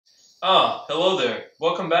Hello there.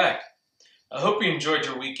 Welcome back. I hope you enjoyed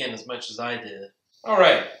your weekend as much as I did. All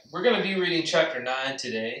right, we're going to be reading chapter 9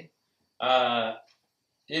 today. Uh,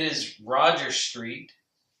 it is Roger Street,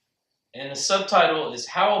 and the subtitle is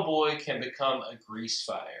How a Boy Can Become a Grease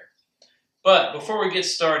Fire. But before we get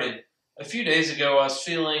started, a few days ago I was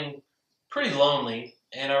feeling pretty lonely,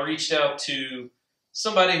 and I reached out to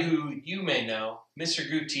somebody who you may know, Mr.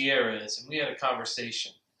 Gutierrez, and we had a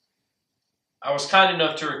conversation. I was kind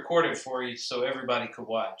enough to record it for you so everybody could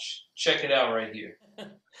watch. Check it out right here.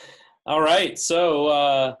 All right.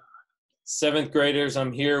 So, seventh graders,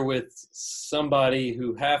 I'm here with somebody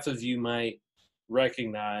who half of you might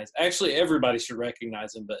recognize. Actually, everybody should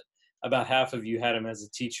recognize him, but about half of you had him as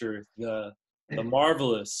a teacher. The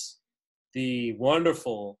marvelous, the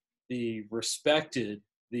wonderful, the respected,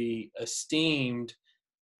 the esteemed,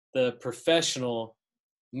 the professional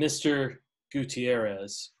Mr.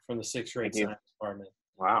 Gutierrez from the sixth grade Thank you. science department.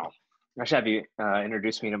 Wow. I should have you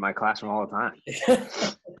introduce me to my classroom all the time.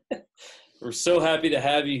 We're so happy to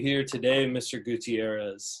have you here today, Mr.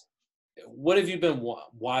 Gutierrez. What have you been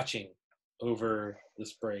watching over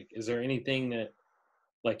this break? Is there anything that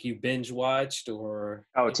like you binge watched or?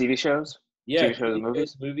 Oh, TV shows? Yeah, TV shows and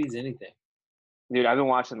movies? movies, anything. Dude, I've been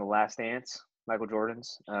watching The Last Dance, Michael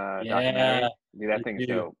Jordan's documentary. Dude, that thing is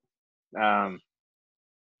dope.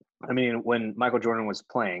 I mean, when Michael Jordan was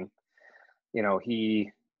playing,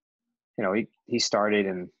 he started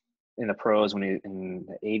in the pros when he in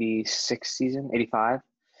the 86 season, 85.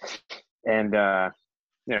 And I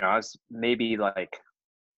was maybe like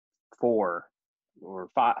 4 or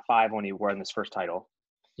 5 when he won this first title.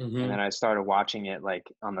 Mm-hmm. And then I started watching it like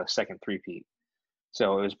on the second three-peat.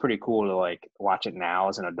 So it was pretty cool to like watch it now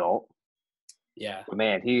as an adult. Yeah. But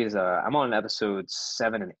man, I'm on episode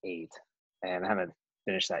 7 and 8 and I haven't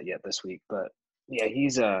finished that yet this week. But yeah,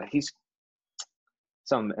 he's it's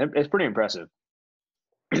pretty impressive.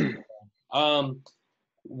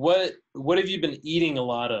 What have you been eating a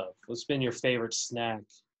lot of? What's been your favorite snack?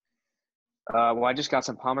 Well, I just got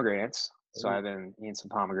some pomegranates, so I've been eating some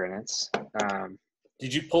pomegranates.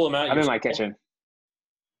 Did you pull them out? I'm in my kitchen.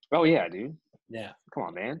 Oh yeah, dude. Yeah. Come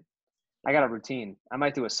on, man. I got a routine. I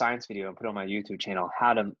might do a science video and put it on my YouTube channel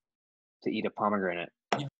how to eat a pomegranate.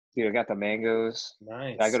 Dude, I got the mangoes.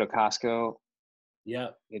 Nice. I go to Costco. Yeah.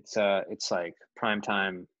 It's like prime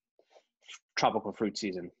time tropical fruit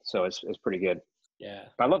season, so it's pretty good. Yeah.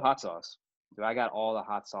 But I love hot sauce. Dude, I got all the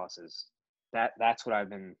hot sauces. That's what I've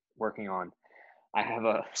been working on. I have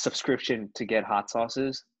a subscription to get hot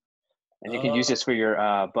sauces, and you can use this for your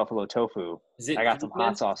buffalo tofu. I got some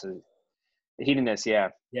hot sauces. Hedonist, yeah.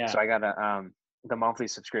 Yeah. So I got the monthly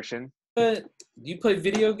subscription. Do you play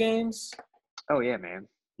video games? Oh yeah, man.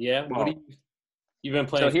 Yeah. Well, what you've been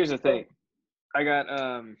playing? So here's the thing. I got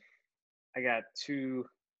two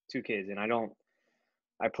kids, and I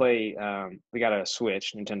play. We got a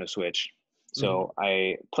Switch, Nintendo Switch. So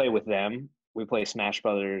I play with them. We play Smash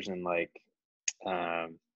Brothers and like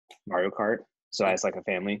Mario Kart. So it's like a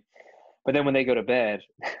family. But then when they go to bed,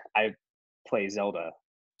 I play Zelda,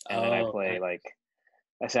 and then I play like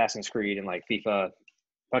Assassin's Creed and like FIFA. A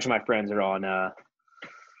bunch of my friends are on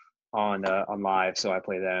live, so I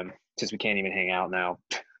play them since we can't even hang out now.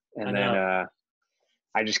 And then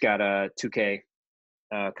I just got a 2K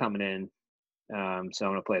coming in, so I'm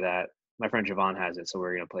gonna play that. My friend Javon has it, so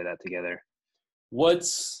we're gonna play that together.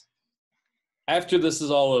 After this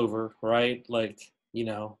is all over, right? Like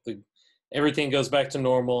everything goes back to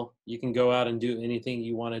normal. You can go out and do anything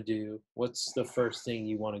you want to do. What's the first thing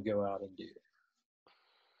you want to go out and do?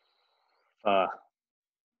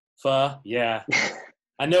 Pho, yeah.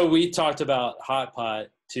 I know we talked about hot pot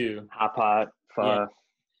too. Hot pot, pho.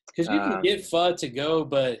 Because you can get pho to go,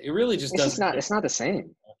 but it really just doesn't. It's not the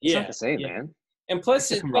same. It's not the same, man. And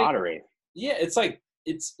plus, it's camaraderie. It's like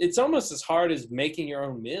it's almost as hard as making your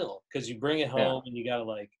own meal because you bring it home and you gotta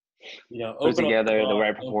put it together, the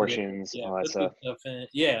right proportions, all that stuff.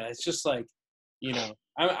 Yeah, it's just like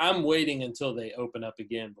I'm waiting until they open up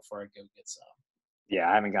again before I go get some.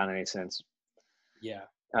 Yeah, I haven't gotten any since. Yeah.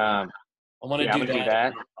 I want to do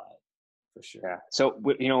that for sure. Yeah. So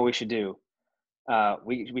what we should do?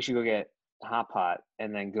 We should go get a hot pot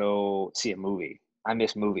and then go see a movie. I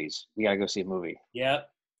miss movies. We gotta go see a movie. Yep.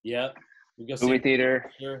 We go movie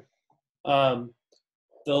theater. Sure. The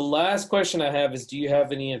last question I have is: do you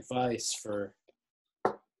have any advice for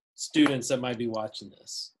students that might be watching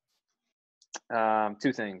this? 2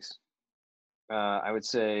 things. I would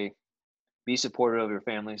say be supportive of your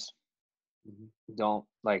families. Don't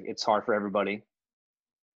it's hard for everybody,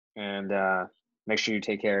 and make sure you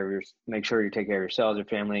take care of yourselves, your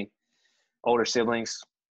family, older siblings.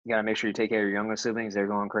 You got to make sure you take care of your younger siblings. They're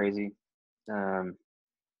going crazy.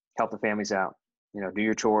 Help the families out. Do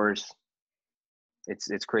your chores.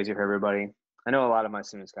 It's crazy for everybody. I know a lot of my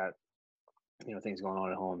students got things going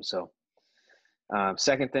on at home. So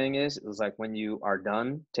second thing is like when you are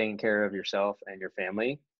done taking care of yourself and your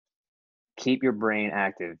family, keep your brain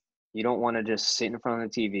active. You don't want to just sit in front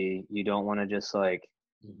of the TV. You don't want to just like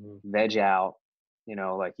veg out.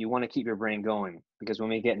 Like you want to keep your brain going, because when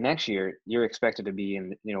we get next year, you're expected to be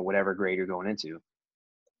in whatever grade you're going into.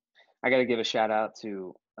 I got to give a shout out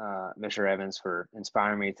to Mr. Evans for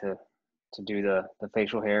inspiring me to do the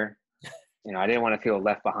facial hair. I didn't want to feel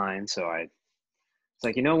left behind, so it's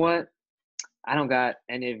like, you know what? I don't got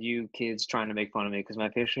any of you kids trying to make fun of me because my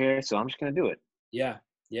facial hair, so I'm just gonna do it. Yeah.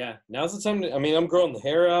 Now's the time. I'm growing the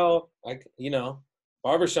hair out.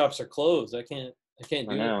 Barbershops are closed. I can't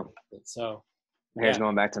do it. So my hair's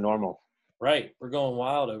going back to normal. Right. We're going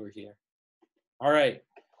wild over here. All right.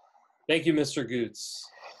 Thank you, Mr. Goots.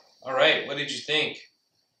 All right. What did you think?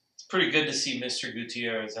 It's pretty good to see Mr.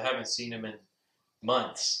 Gutierrez. I haven't seen him in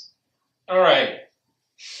months. All right.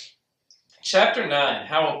 Chapter 9,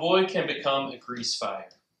 How a Boy Can Become a Grease Fire.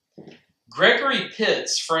 Gregory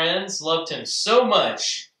Pitt's friends loved him so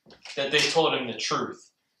much that they told him the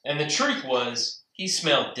truth. And the truth was, he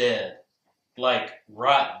smelled dead. Like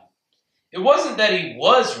rotten. It wasn't that he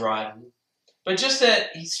was rotten, but just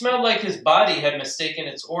that he smelled like his body had mistaken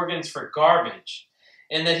its organs for garbage,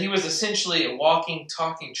 and that he was essentially a walking,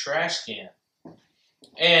 talking trash can.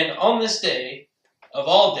 And on this day, of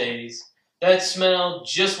all days, that smell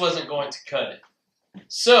just wasn't going to cut it.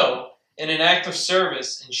 So, in an act of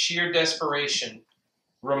service and sheer desperation,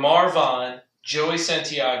 Ramar Vaughn, Joey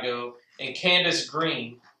Santiago, and Candace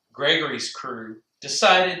Green, Gregory's crew,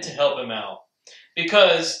 decided to help him out.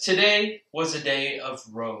 Because today was a day of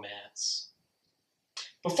romance.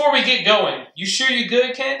 Before we get going, you sure you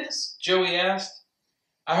good, Candace? Joey asked.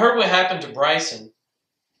 I heard what happened to Bryson.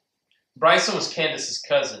 Bryson was Candace's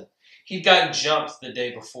cousin. He'd gotten jumped the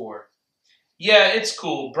day before. Yeah, it's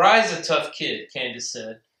cool. Bry's a tough kid, Candace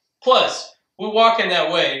said. Plus, we're walking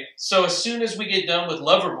that way, so as soon as we get done with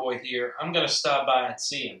Loverboy here, I'm going to stop by and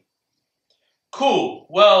see him. Cool.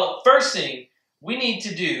 Well, first thing we need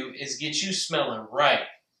to do is get you smelling right.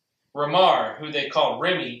 Ramar, who they called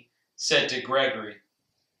Remy, said to Gregory.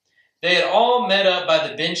 They had all met up by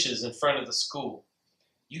the benches in front of the school.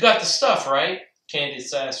 You got the stuff, right?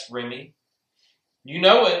 Candace asked Remy. You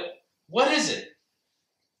know it. What is it?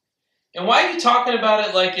 And why are you talking about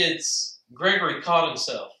it like it's Gregory caught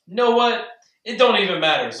himself? You know what? It don't even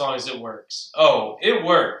matter as long as it works. Oh, it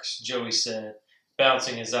works, Joey said,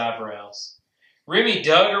 bouncing his eyebrows. Remy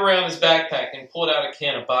dug around his backpack and pulled out a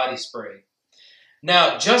can of body spray.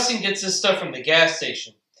 Now, Justin gets this stuff from the gas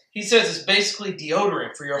station. He says it's basically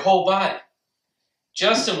deodorant for your whole body.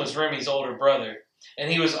 Justin was Remy's older brother,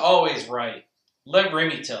 and he was always right. Let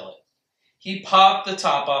Remy tell it. He popped the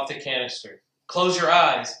top off the canister. Close your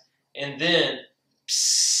eyes, and then,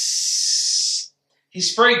 psst. He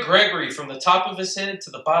sprayed Gregory from the top of his head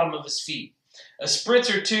to the bottom of his feet. A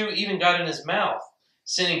spritz or two even got in his mouth,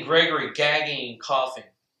 sending Gregory gagging and coughing.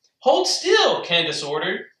 Hold still, Candace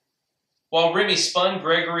ordered, while Remy spun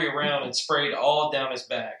Gregory around and sprayed all down his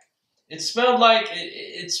back. It smelled like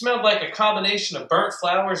a combination of burnt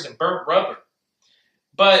flowers and burnt rubber.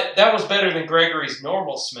 But that was better than Gregory's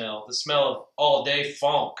normal smell, the smell of all-day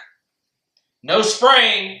funk. No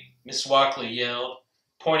spraying, Miss Walkley yelled,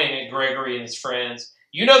 pointing at Gregory and his friends.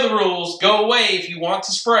 You know the rules. Go away if you want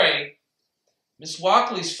to spray. Miss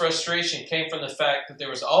Walkley's frustration came from the fact that there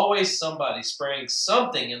was always somebody spraying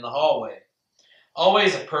something in the hallway.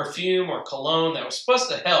 Always a perfume or cologne that was supposed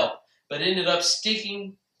to help, but ended up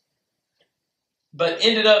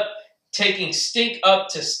taking stink up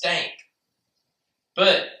to stank.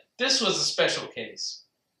 But this was a special case.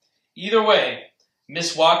 Either way,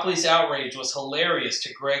 Miss Walkley's outrage was hilarious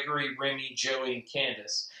to Gregory, Remy, Joey, and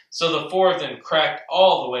Candace, so the four of them cracked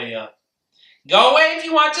all the way up. Go away if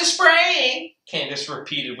you want to spray, Candace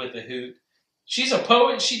repeated with a hoot. She's a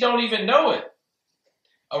poet, she don't even know it.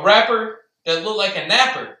 A rapper that looked like a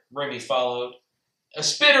napper, Remy followed. A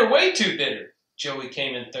spitter way too bitter, Joey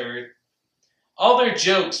came in third. All their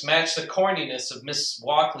jokes matched the corniness of Miss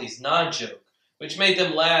Walkley's non-joke, which made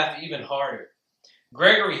them laugh even harder.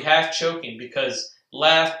 Gregory half choking because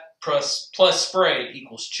laugh plus spray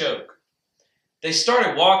equals choke. They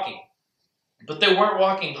started walking, but they weren't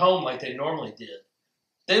walking home like they normally did.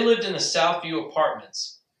 They lived in the Southview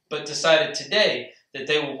apartments, but decided today that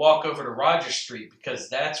they would walk over to Rogers Street because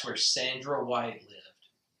that's where Sandra White lived.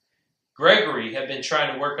 Gregory had been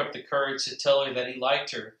trying to work up the courage to tell her that he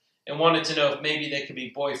liked her and wanted to know if maybe they could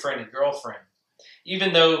be boyfriend and girlfriend.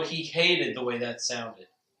 even though he hated the way that sounded. It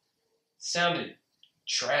sounded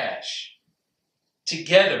trash.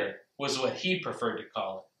 Together was what he preferred to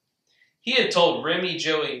call it. He had told Remy,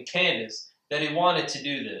 Joey, and Candace that he wanted to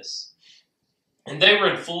do this, and they were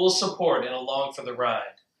in full support and along for the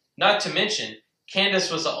ride. Not to mention,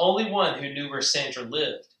 Candace was the only one who knew where Sandra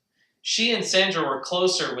lived. She and Sandra were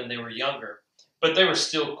closer when they were younger, but they were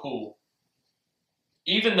still cool.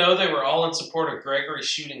 Even though they were all in support of Gregory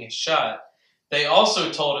shooting his shot, they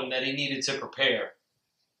also told him that he needed to prepare.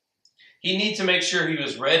 He needed to make sure he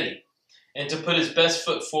was ready and to put his best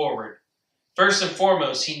foot forward. First and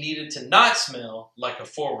foremost, he needed to not smell like a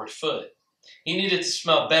forward foot. He needed to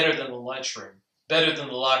smell better than the lunchroom, better than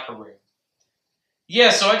the locker room.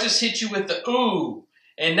 Yeah, so I just hit you with the ooh,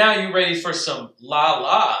 and now you're ready for some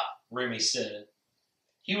la-la, Remy said.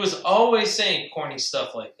 He was always saying corny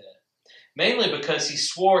stuff like that, mainly because he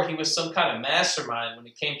swore he was some kind of mastermind when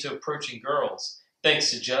it came to approaching girls,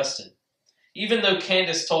 thanks to Justin, even though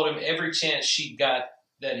Candace told him every chance she got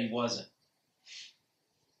that he wasn't.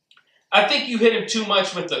 I think you hit him too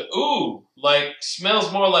much with the ooh, like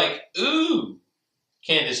smells more like ooh,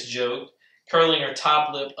 Candace joked, curling her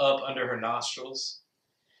top lip up under her nostrils.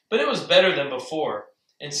 But it was better than before,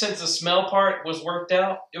 and since the smell part was worked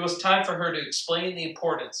out, it was time for her to explain the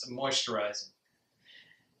importance of moisturizing.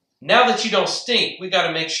 Now that you don't stink, we got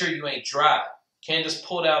to make sure you ain't dry. Candace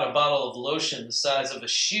pulled out a bottle of lotion the size of a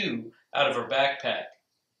shoe out of her backpack.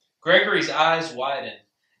 Gregory's eyes widened,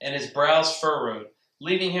 and his brows furrowed,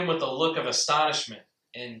 leaving him with a look of astonishment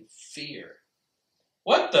and fear.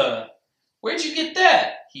 What the? Where'd you get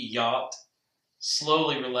that? He yawped,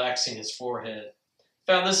 slowly relaxing his forehead.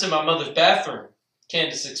 Found this in my mother's bathroom,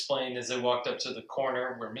 Candace explained as they walked up to the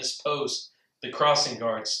corner where Miss Post, the crossing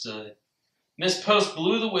guard, stood. Miss Post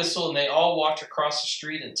blew the whistle and they all walked across the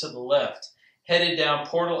street and to the left, headed down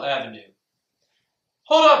Portal Avenue.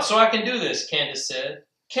 Hold up so I can do this, Candace said.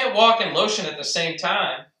 Can't walk and lotion at the same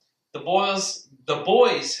time. The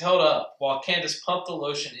boys held up while Candace pumped the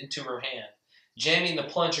lotion into her hand, jamming the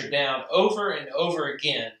plunger down over and over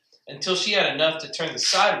again until she had enough to turn the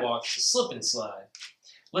sidewalk to slip and slide.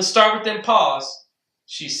 Let's start with them paws,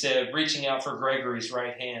 she said, reaching out for Gregory's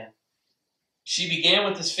right hand. She began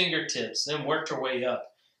with his fingertips, then worked her way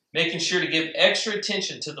up, making sure to give extra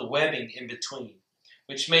attention to the webbing in between,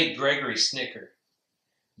 which made Gregory snicker.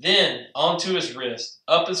 Then onto his wrist,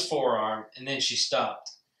 up his forearm, and then she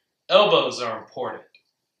stopped. Elbows are important.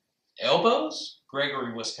 Elbows?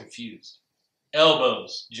 Gregory was confused.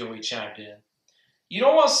 Elbows, Joey chimed in. You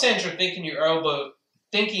don't want Sandra thinking your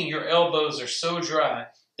elbows are so dry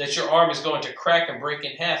that your arm is going to crack and break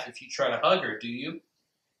in half if you try to hug her, do you?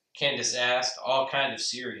 Candace asked, all kind of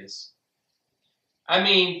serious. I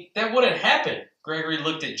mean, that wouldn't happen. Gregory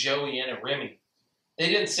looked at Joey and at Remy. They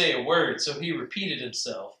didn't say a word, so he repeated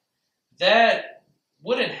himself. That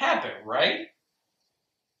wouldn't happen, right?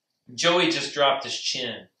 Joey just dropped his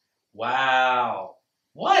chin. Wow.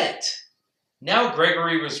 What? Now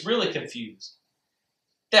Gregory was really confused.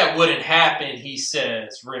 That wouldn't happen, he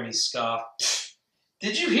says, Remy scoffed. Pfft.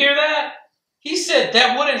 Did you hear that? He said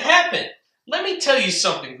that wouldn't happen. Let me tell you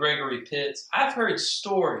something, Gregory Pitts. I've heard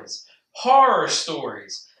stories, horror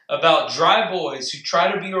stories, about dry boys who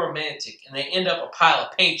try to be romantic and they end up a pile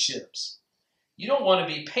of paint chips. You don't want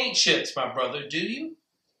to be paint chips, my brother, do you?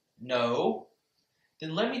 No.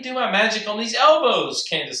 Then let me do my magic on these elbows,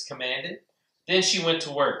 Candace commanded. Then she went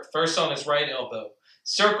to work, first on his right elbow,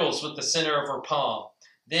 circles with the center of her palm,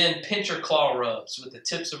 then pincher claw rubs with the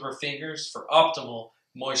tips of her fingers for optimal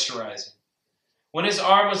moisturizing. When his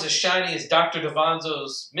arm was as shiny as Mr.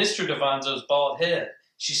 Devanzo's bald head,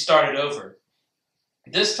 she started over.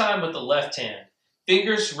 This time with the left hand,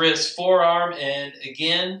 fingers, wrist, forearm, and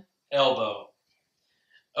again, elbow.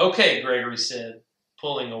 Okay, Gregory said,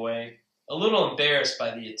 pulling away, a little embarrassed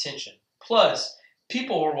by the attention. Plus,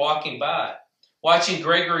 people were walking by, watching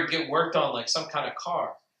Gregory get worked on like some kind of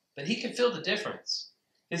car, but he could feel the difference.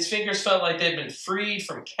 His fingers felt like they'd been freed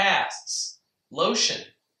from casts. Lotion.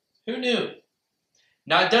 Who knew?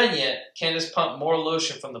 Not done yet. Candace pumped more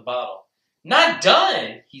lotion from the bottle. Not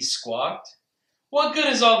done, he squawked. What good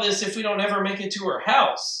is all this if we don't ever make it to her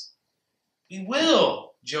house? We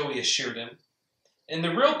will, Joey assured him. And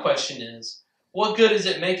the real question is, what good is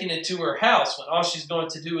it making it to her house when all she's going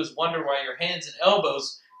to do is wonder why your hands and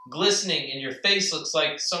elbows glistening and your face looks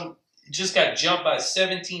like just got jumped by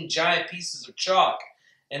 17 giant pieces of chalk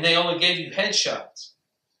and they only gave you headshots?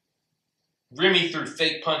 Remy threw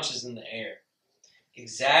fake punches in the air.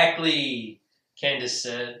 Exactly, Candace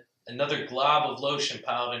said, another glob of lotion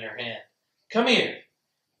piled in her hand. Come here.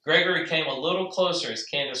 Gregory came a little closer as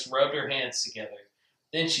Candace rubbed her hands together,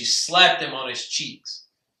 Then she slapped him on his cheeks.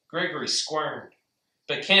 Gregory squirmed,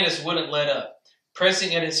 but Candace wouldn't let up,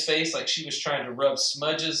 pressing at his face like she was trying to rub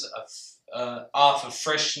smudges off of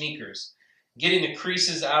fresh sneakers, getting the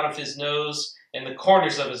creases out of his nose and the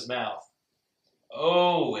corners of his mouth.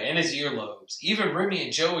 Oh, and his earlobes. Even Remy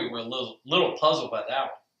and Joey were a little puzzled by that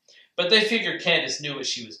one, but they figured Candace knew what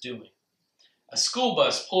she was doing. A school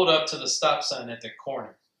bus pulled up to the stop sign at their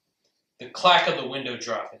corner. The clack of the window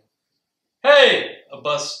dropping. "Hey!" a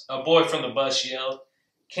boy from the bus yelled.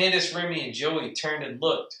 Candace, Remy, and Joey turned and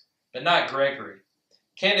looked, but not Gregory.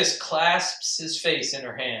 Candace clasps his face in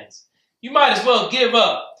her hands. "You might as well give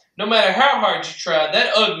up. No matter how hard you try,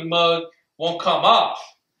 that ugly mug won't come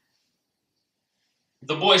off."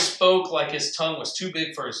 The boy spoke like his tongue was too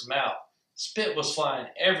big for his mouth. Spit was flying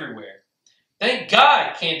everywhere. "Thank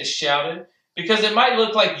God," Candace shouted, "because it might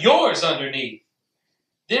look like yours underneath."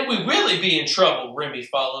 "Then we'd really be in trouble," Remy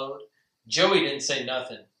followed. Joey didn't say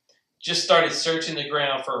nothing, just started searching the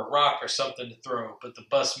ground for a rock or something to throw, but the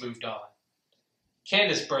bus moved on.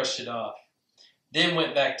 Candace brushed it off, then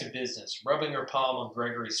went back to business, rubbing her palm on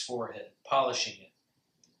Gregory's forehead, polishing it.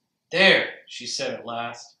 "There," she said at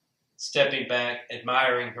last, stepping back,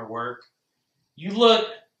 admiring her work. "You look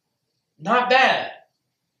not bad."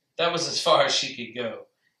 That was as far as she could go.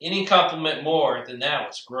 Any compliment more than that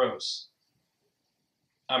was gross.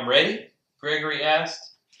 "I'm ready?" Gregory asked,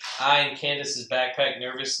 eyeing Candace's backpack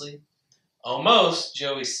nervously. "Almost,"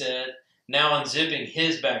 Joey said, now unzipping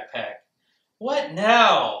his backpack. "What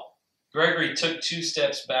now?" Gregory took 2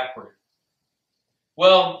 steps backward.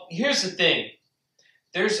 "Well, here's the thing.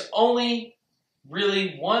 There's only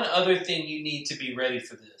really one other thing you need to be ready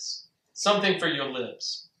for this. Something for your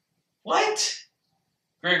lips." "What?"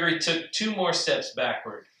 Gregory took 2 more steps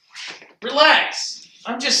backward. "Relax.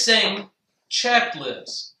 I'm just saying chapped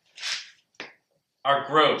lips." "Are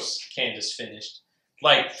gross," Candace finished.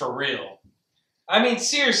 "Like, for real. I mean,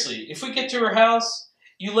 seriously, if we get to her house,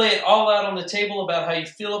 you lay it all out on the table about how you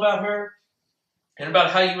feel about her, and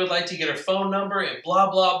about how you would like to get her phone number, and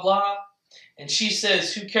blah, blah, blah. And she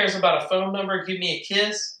says, 'Who cares about a phone number? Give me a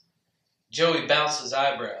kiss.'" Joey bounced his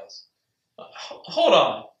eyebrows. "Hold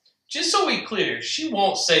on. Just so we clear, she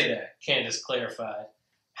won't say that," Candace clarified.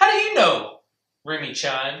 "How do you know?" Remy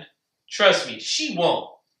chimed. "Trust me, she won't.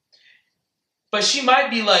 But she might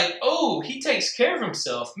be like, 'Oh, he takes care of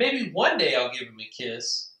himself. Maybe one day I'll give him a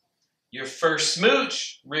kiss.'" "Your first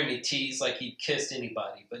smooch," Remy teased like he'd kissed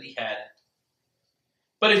anybody, but he hadn't.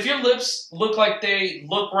 "But if your lips look like they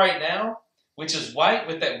look right now, which is white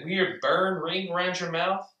with that weird burn ring around your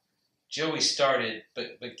mouth," Joey started,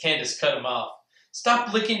 but Candace cut him off.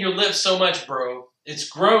 "Stop licking your lips so much, bro. It's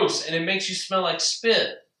gross, and it makes you smell like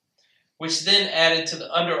spit," which then added to the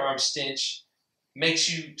underarm stench, makes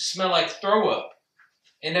you smell like throw up.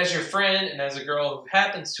 And as your friend and as a girl who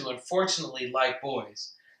happens to unfortunately like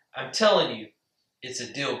boys, I'm telling you, it's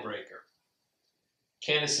a deal breaker.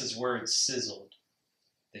 Candace's words sizzled.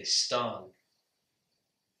 They stung.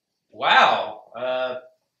 "Wow,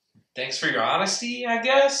 thanks for your honesty, I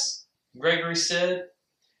guess," Gregory said.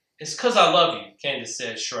 "It's 'cause I love you," Candace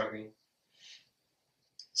said, shrugging.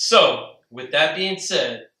 "So, with that being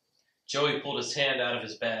said," Joey pulled his hand out of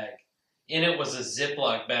his bag. In it was a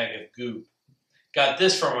Ziploc bag of goop. "Got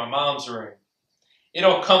this from my mom's room. It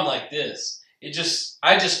don't come like this.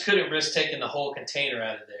 I just couldn't risk taking the whole container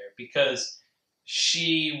out of there because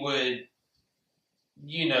she would,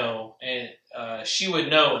 she would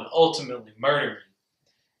know and ultimately murder me.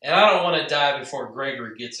 And I don't want to die before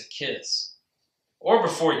Gregory gets a kiss." "Or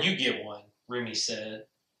before you get one," Remy said.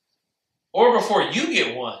 "Or before you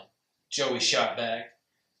get one," Joey shot back.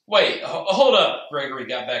 "Wait, hold up," Gregory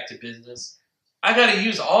got back to business. "I gotta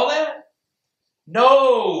use all that?"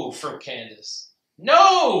 "No," from Candace.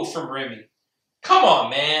 "No," from Remy. "Come on,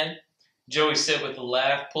 man," Joey said with a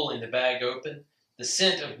laugh, pulling the bag open, the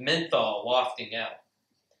scent of menthol wafting out.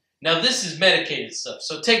 "Now this is medicated stuff,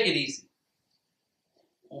 so take it easy."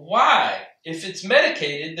 "Why? If it's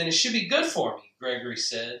medicated, then it should be good for me," Gregory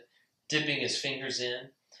said, dipping his fingers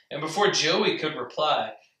in. And before Joey could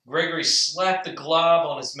reply, Gregory slapped the glob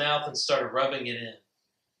on his mouth and started rubbing it in.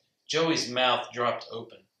 Joey's mouth dropped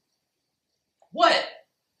open. "What?"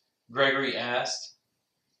 Gregory asked,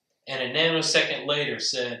 and a nanosecond later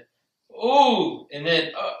said, "Ooh," and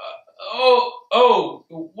then,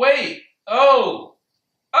 wait, oh.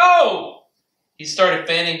 He started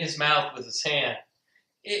fanning his mouth with his hand.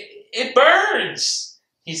 It burns,"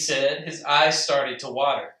 he said, his eyes started to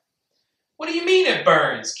water. "What do you mean it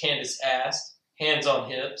burns?" Candace asked, hands on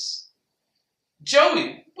hips.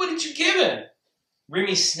 "Joey, what did you give him?"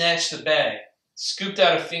 Remy snatched the bag, scooped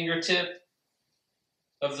out a fingertip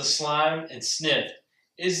of the slime, and sniffed.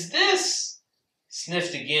 Is this,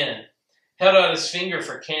 sniffed again, held out his finger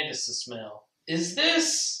for Candace to smell. Is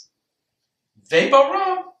this vapor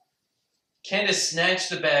rub? Candace snatched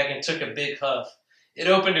the bag and took a big huff. It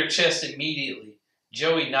opened her chest immediately.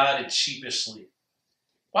 Joey nodded sheepishly.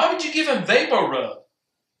 Why would you give him vapor rub?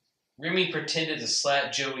 Remy pretended to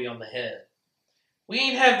slap Joey on the head. We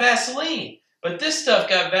ain't have Vaseline, but this stuff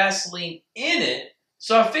got Vaseline in it,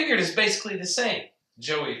 so I figured it's basically the same,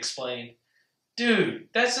 Joey explained. Dude,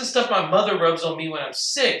 that's the stuff my mother rubs on me when I'm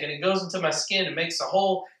sick, and it goes into my skin and makes the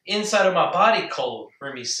whole inside of my body cold,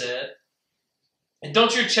 Remy said. And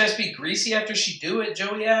don't your chest be greasy after she do it,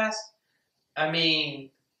 Joey asked. I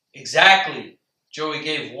mean, exactly. Joey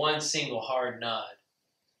gave one single hard nod.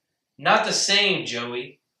 Not the same,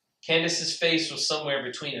 Joey. Candace's face was somewhere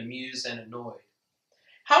between amused and annoyed.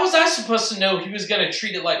 How was I supposed to know he was going to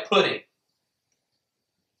treat it like pudding?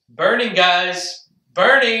 Burning, guys.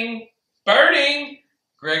 Burning. Burning.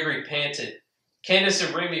 Gregory panted. Candace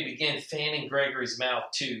and Remy began fanning Gregory's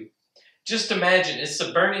mouth, too. Just imagine, it's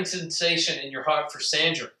the burning sensation in your heart for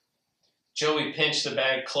Sandra. Joey pinched the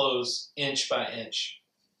bag closed inch by inch.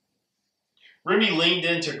 Remy leaned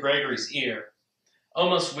into Gregory's ear,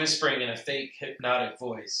 almost whispering in a fake hypnotic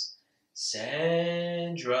voice,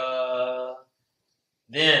 Sandra.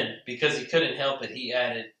 Then, because he couldn't help it, he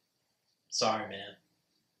added, sorry, man.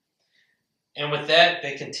 And with that,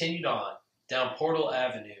 they continued on, down Portal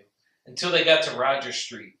Avenue, until they got to Roger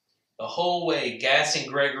Street, the whole way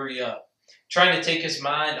gassing Gregory up, trying to take his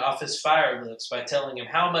mind off his fire lips by telling him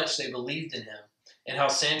how much they believed in him, and how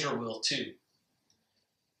Sandra will too.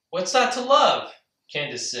 What's not to love?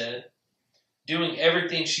 Candace said, doing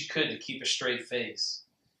everything she could to keep a straight face.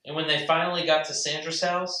 And when they finally got to Sandra's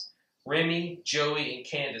house, Remy, Joey, and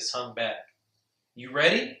Candace hung back. You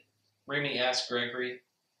ready? Remy asked Gregory.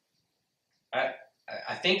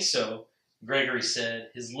 I think so, Gregory said,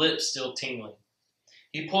 his lips still tingling.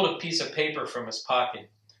 He pulled a piece of paper from his pocket,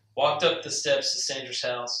 walked up the steps to Sandra's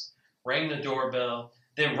house, rang the doorbell,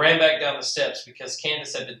 then ran back down the steps because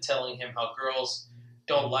Candace had been telling him how girls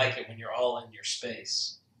don't like it when you're all in your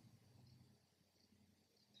space.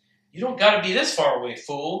 You don't gotta be this far away,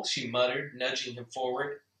 fool, she muttered, nudging him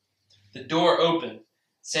forward. The door opened.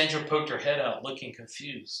 Sandra poked her head out, looking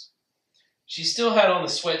confused. She still had on the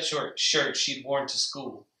sweatshirt shirt she'd worn to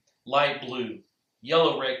school, light blue,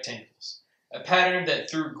 yellow rectangles, a pattern that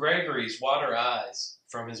through Gregory's water eyes,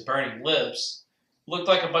 from his burning lips, looked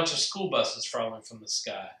like a bunch of school buses falling from the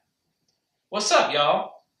sky. What's up,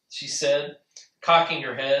 y'all? She said, cocking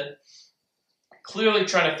her head, clearly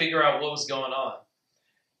trying to figure out what was going on.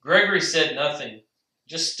 Gregory said nothing,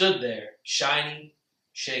 just stood there, shiny,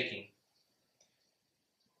 shaking.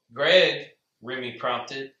 Greg, Remy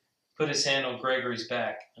prompted, put his hand on Gregory's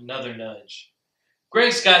back, another nudge.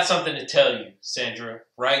 Greg's got something to tell you, Sandra.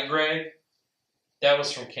 Right, Greg? That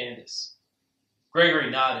was from Candace. Gregory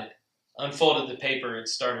nodded, unfolded the paper, and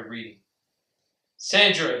started reading.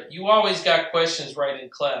 Sandra, you always got questions right in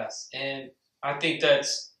class, and I think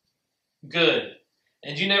that's good.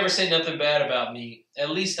 And you never say nothing bad about me, at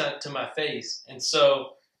least not to my face. And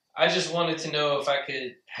so I just wanted to know if I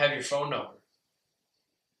could have your phone number.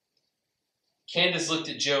 Candace looked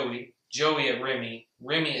at Joey, Joey at Remy,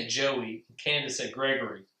 Remy at Joey, and Candace at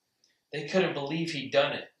Gregory. They couldn't believe he'd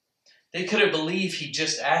done it. They couldn't believe he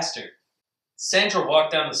just asked her. Sandra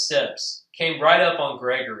walked down the steps, came right up on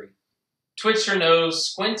Gregory, twitched her nose,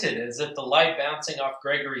 squinted as if the light bouncing off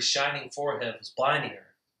Gregory's shining forehead was blinding her.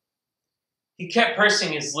 He kept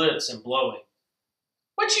pursing his lips and blowing.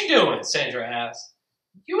 What you doing? Sandra asked.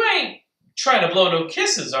 You ain't trying to blow no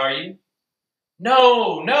kisses, are you?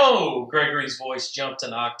 No, no, Gregory's voice jumped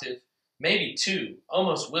an octave, maybe two,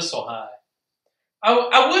 almost whistle high.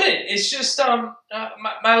 I wouldn't. It's just,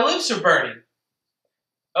 my lips are burning.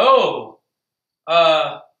 Oh,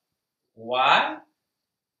 why?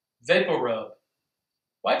 Vapor rub.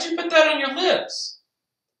 Why'd you put that on your lips?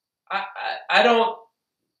 I don't,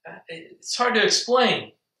 it's hard to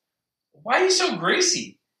explain. Why are you so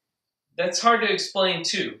greasy? That's hard to explain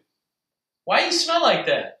too. Why you smell like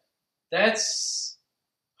that? That's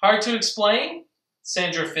hard to explain?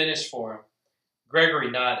 Sandra finished for him.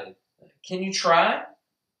 Gregory nodded. Can you try?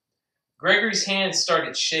 Gregory's hands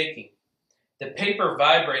started shaking, the paper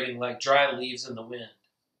vibrating like dry leaves in the wind.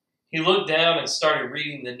 He looked down and started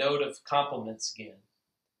reading the note of compliments again.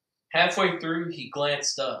 Halfway through, he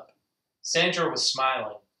glanced up. Sandra was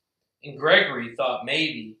smiling, and Gregory thought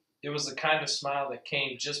maybe it was the kind of smile that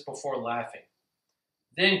came just before laughing.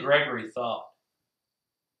 Then Gregory thought,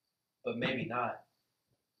 but maybe not.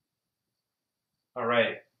 All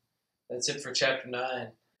right, that's it for chapter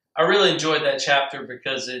 9. I really enjoyed that chapter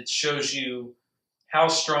because it shows you how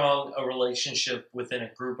strong a relationship within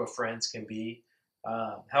a group of friends can be,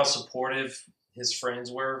 how supportive his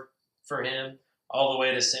friends were for him, all the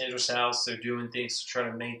way to Sandra's house. They're doing things to try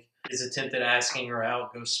to make his attempt at asking her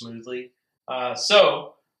out go smoothly.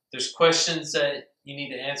 So there's questions that you need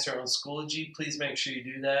to answer on Schoology. Please make sure you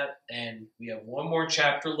do that. And we have one more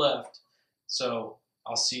chapter left. So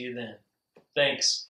I'll see you then. Thanks.